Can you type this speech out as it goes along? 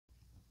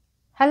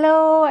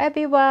Hello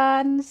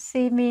everyone,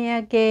 see me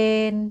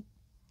again.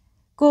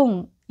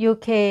 Gung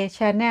UK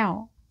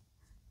channel.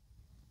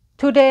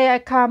 Today I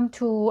come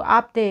to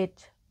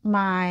update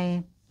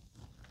my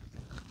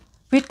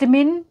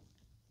vitamin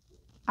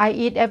I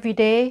eat every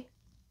day.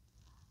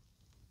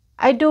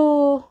 I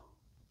do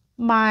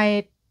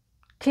my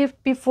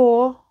clip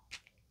before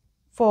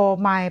for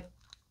my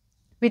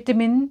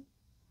vitamin,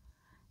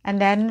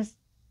 and then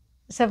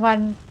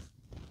someone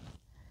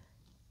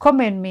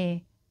comment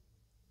me,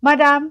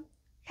 Madam,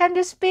 can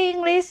you speak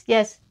English?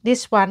 Yes,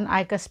 this one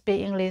I can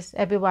speak English,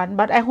 everyone.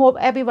 But I hope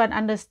everyone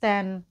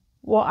understand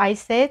what I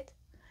said,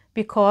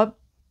 because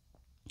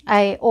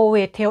I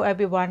always tell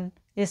everyone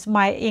is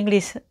my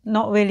English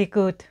not very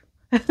good.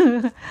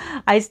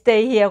 I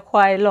stay here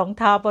quite a long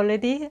time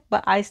already,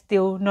 but I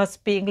still not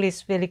speak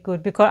English very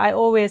good because I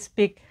always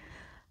speak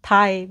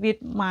Thai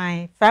with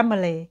my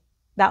family.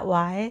 That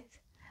why.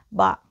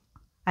 But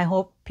I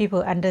hope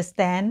people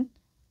understand.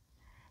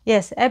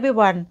 Yes,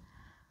 everyone.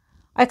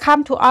 I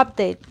come to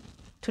update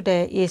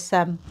today is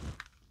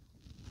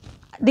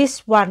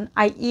this one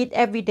I eat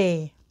every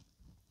day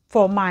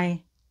for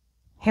my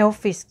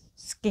healthy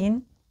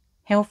skin,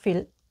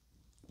 healthy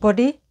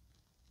body.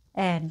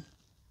 And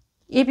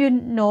if you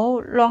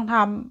know, long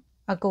time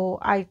ago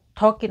I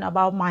talking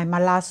about my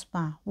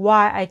melasma,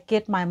 why I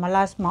get my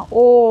melasma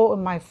all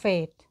in my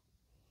face.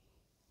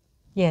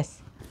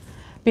 Yes,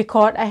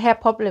 because I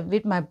have problem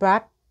with my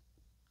blood.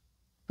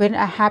 When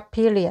I have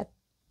period,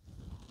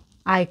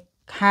 I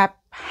have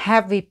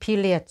heavy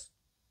periods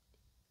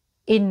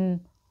in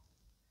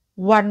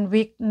 1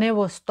 week,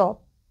 never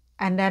stop,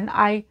 and then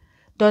I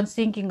don't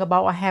thinking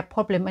about I have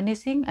problem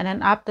anything, and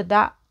then after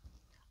that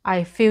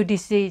I feel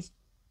disease.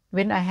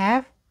 When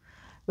I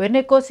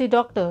go see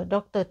doctor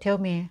tell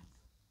me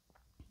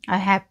I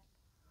have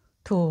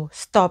to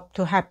stop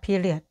to have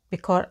period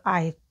because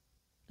I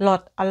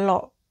lost a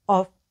lot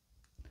of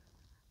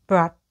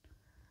blood,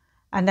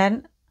 and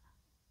then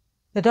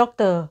the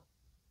doctor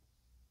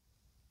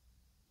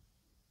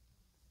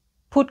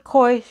put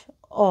coil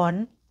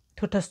on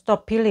to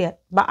stop period,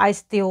 but I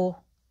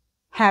still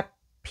have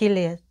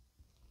period.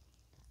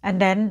 And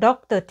then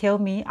doctor tell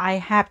me I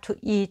have to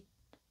eat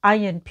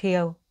iron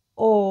pill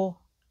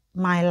all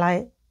my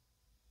life.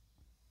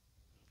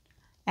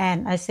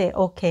 And I say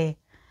okay.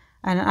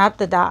 And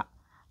after that,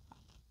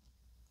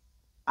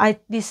 I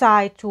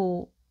decide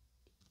to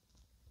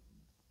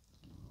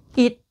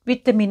eat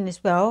vitamin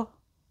as well.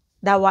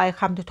 That's why I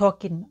come to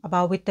talking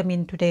about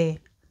vitamin today.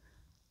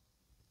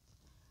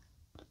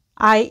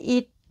 I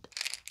eat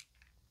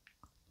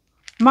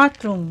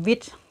mushroom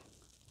with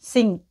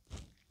zinc.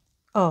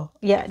 Oh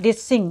yeah,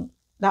 this zinc,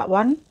 that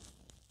one.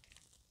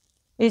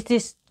 It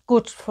is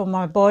good for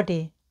my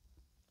body.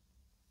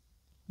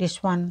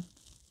 This one,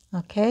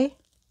 okay.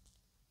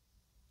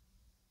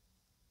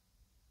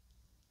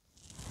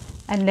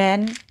 And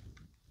then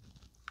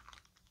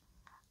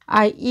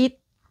I eat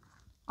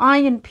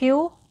iron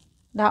pill,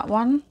 that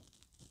one.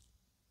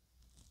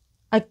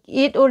 I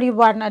eat only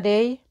one a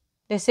day.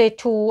 They say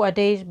 2 a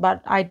day,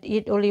 but I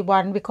eat only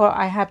one because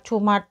I have too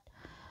much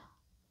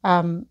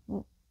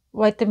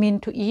vitamin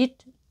to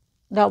eat.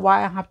 That's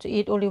why I have to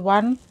eat only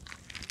one.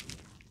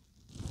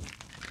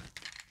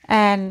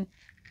 And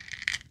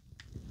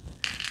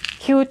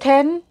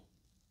Q10,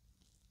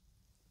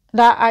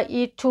 that I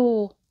eat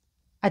 2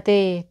 a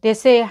day. They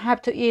say I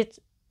have to eat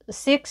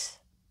 6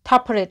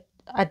 tablets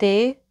a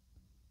day,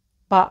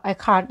 but I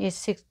can't eat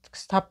 6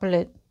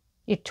 tablets.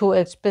 It's too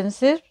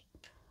expensive,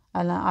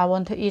 and I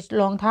want to eat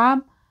long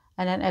time,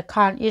 and then I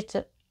can't eat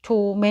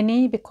too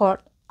many because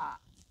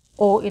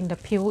all in the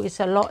pill is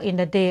a lot in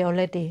the day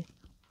already.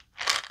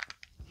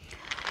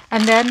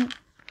 And then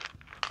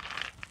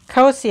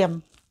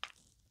calcium.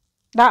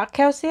 That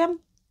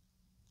calcium,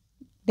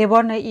 they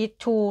want to eat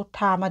 2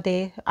 times a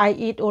day. I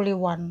eat only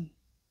 1.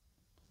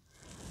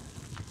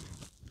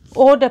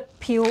 All the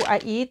pill I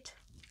eat,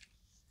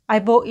 I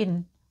bought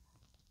in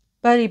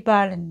very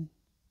balanced.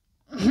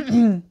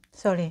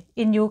 Sorry,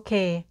 in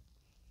UK.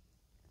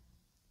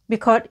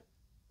 Because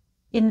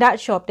in that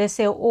shop they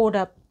sell all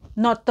the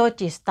not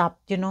dirty stuff,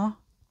 you know.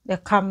 They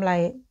come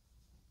like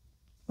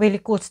really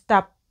good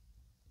stuff.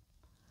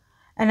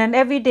 And then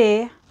every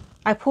day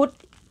I put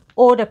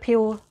all the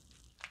pill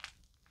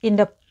in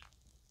the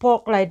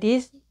box like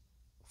this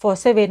for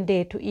 7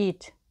 days to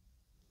eat.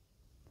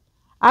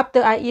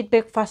 After I eat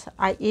breakfast,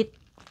 I eat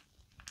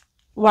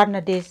one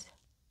of this.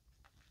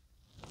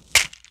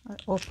 I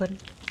open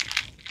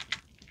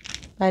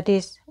like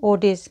this, all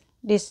this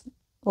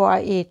what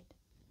I eat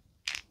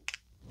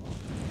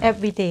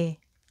every day.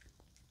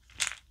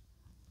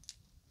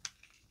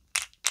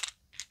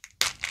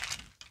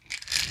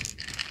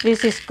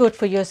 This is good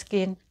for your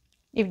skin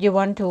if you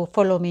want to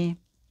follow me.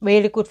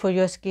 Very good for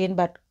your skin,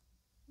 but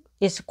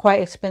it's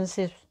quite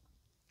expensive.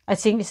 I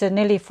think it's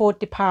nearly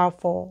 40 pounds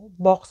for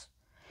box.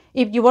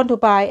 If you want to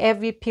buy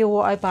every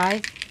pill I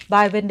buy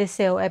when they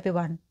sell,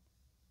 everyone.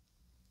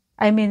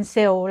 I mean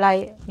sell,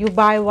 like you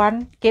buy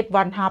one, get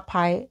one half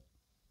price.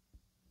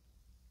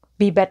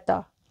 Be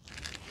better.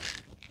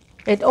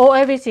 And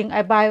everything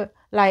I buy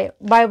like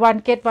buy one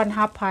get one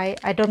half pint.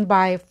 I don't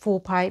buy full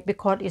pint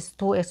because it's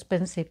too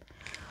expensive.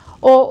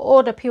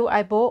 All the pill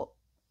I bought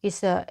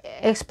is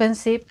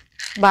expensive,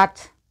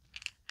 but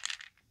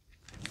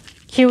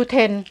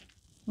Q10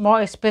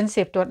 more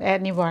expensive than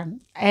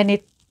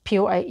any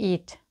pill I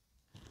eat.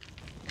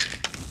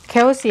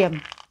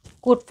 Calcium,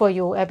 good for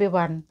you,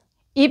 everyone.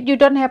 If you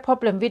don't have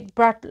problem with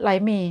blood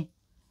like me,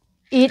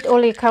 eat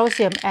only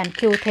calcium and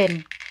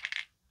Q10.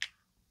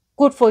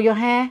 Good for your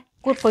hair,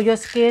 good for your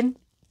skin,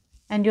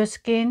 and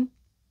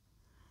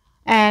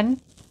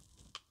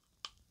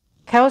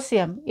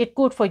calcium is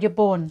good for your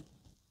bone,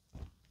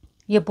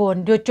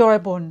 your jaw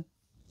bone.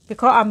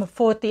 Because I'm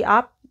 40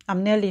 up,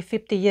 I'm nearly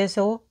 50 years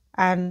old,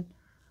 and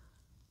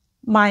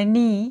my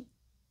knee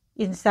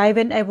inside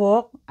when I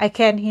walk, I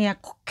can hear.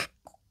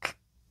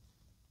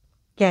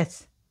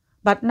 Yes,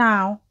 but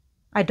now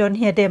I don't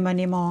hear them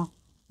anymore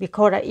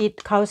because I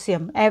eat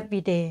calcium every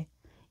day.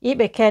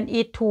 If I can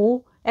eat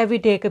 2 every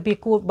day could be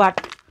good,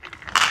 but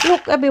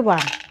look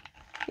everyone,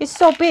 it's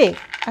so big.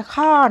 I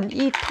can't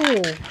eat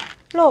 2.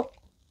 Look,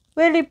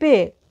 very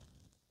big.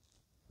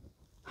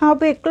 How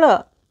big?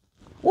 Look.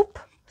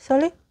 Oops,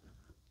 sorry.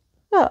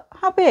 Look,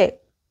 how big?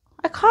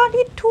 I can't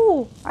eat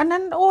 2. And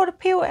then all the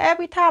pill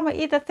every time I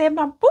eat the same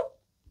time, boop,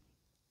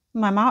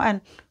 my mouth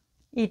and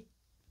eat.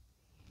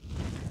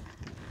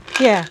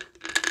 Yeah,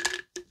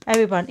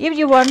 everyone, if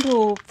you want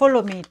to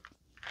follow me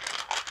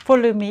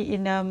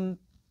in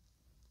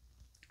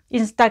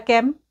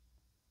Instagram,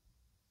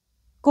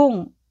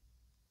 Kung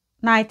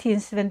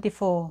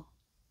 1974,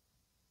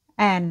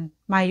 and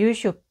my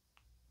YouTube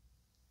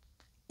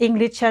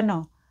English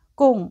channel,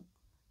 Kung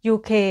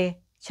UK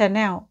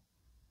channel,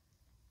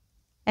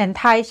 and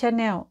Thai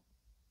channel,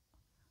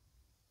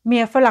 เมี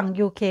ยฝรั่ง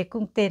UK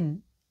กุ้งเต้น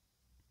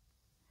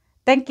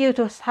Thank you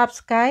to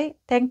subscribe,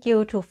 thank you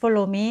to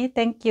follow me,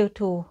 thank you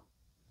to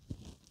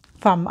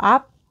thumb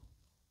up.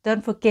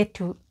 Don't forget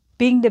to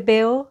ring the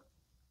bell.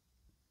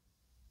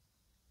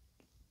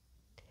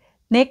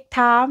 Next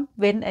time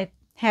when I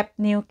have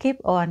new clip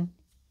on,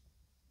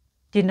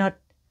 do not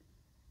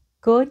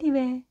go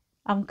anywhere.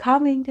 I'm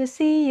coming to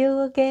see you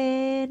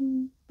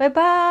again. Bye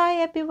bye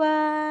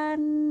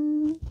everyone.